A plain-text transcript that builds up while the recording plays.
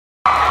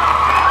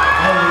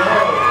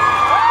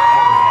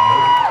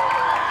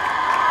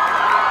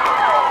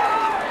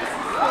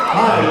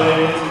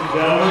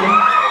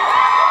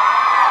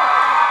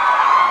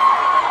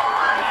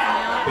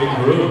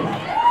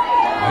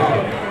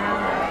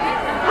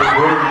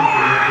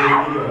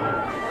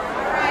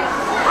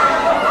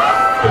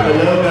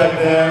Hello back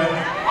there.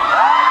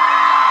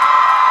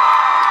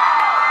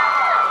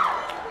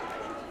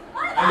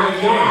 How you guys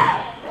doing?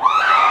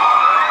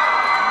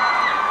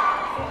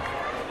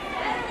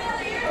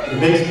 It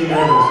makes me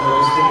nervous. I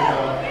just think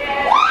about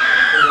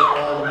they're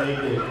all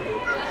naked.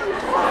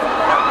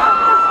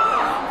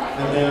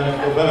 And then I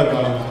feel better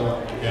about myself.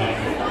 Yeah.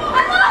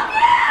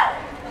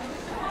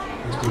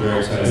 Makes me very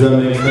excited. Does that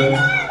make sense?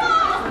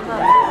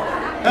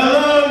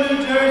 Hello, New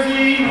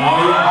Jersey! Oh,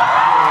 yeah.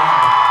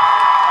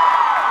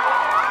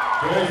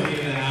 Jersey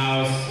in the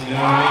house, you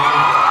know what I mean?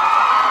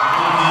 I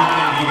don't know how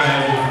many of you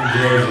guys are from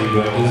Jersey,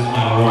 but this is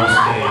my home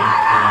state,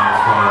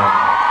 so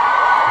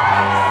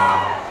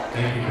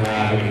thank you for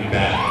having me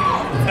back.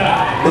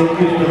 Thank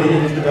you for the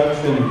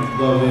introduction,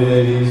 lovely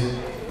ladies.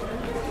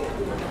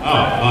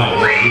 Oh, my,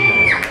 yeah,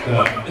 you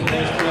guys.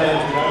 Thanks for that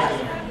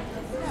introduction.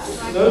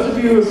 Those of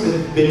you who have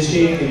been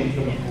bitching and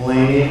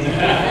complaining,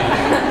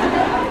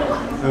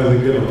 that was a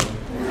good one.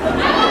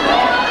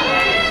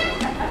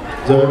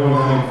 Is everyone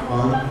having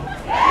fun?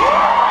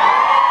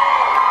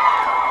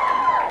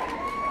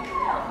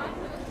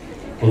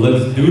 Well,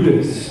 let's do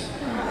this.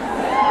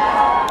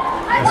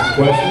 Ask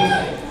questions?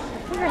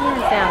 Put your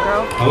hands down,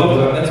 girl. I love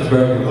that. That's a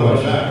very good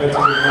question. That's a good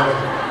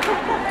question.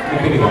 What do you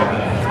think about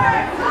that?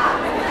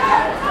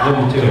 I love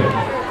you too.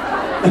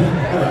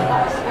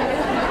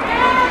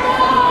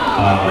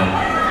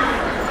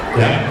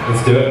 Yeah,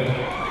 let's do it.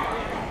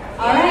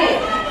 All right.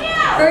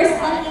 First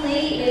lucky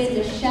lady is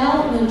Michelle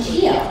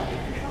Lucio.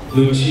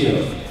 Lucio.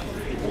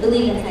 I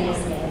believe that's how you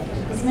say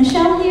it. Is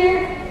Michelle here?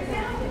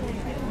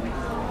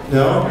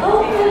 No?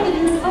 Oh, my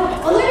goodness.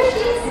 Oh, there she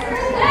is.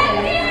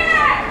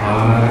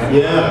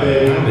 Yeah,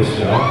 baby. Hi,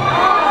 Michelle.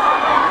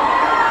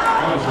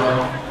 Hi,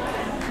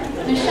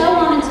 Michelle. Michelle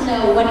wanted to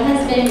know, what has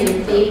been your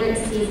favorite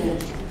season?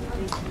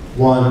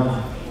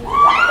 One.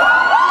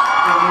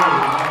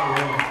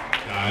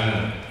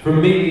 For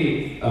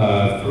me,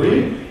 three?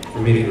 For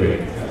me, three.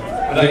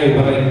 But I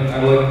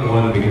like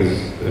one because,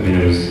 I mean,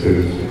 it was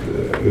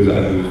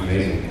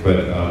amazing. But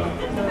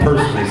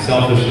personally,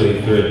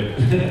 selfishly, three.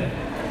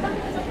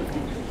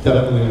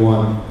 Definitely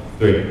one.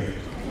 Three.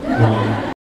 One.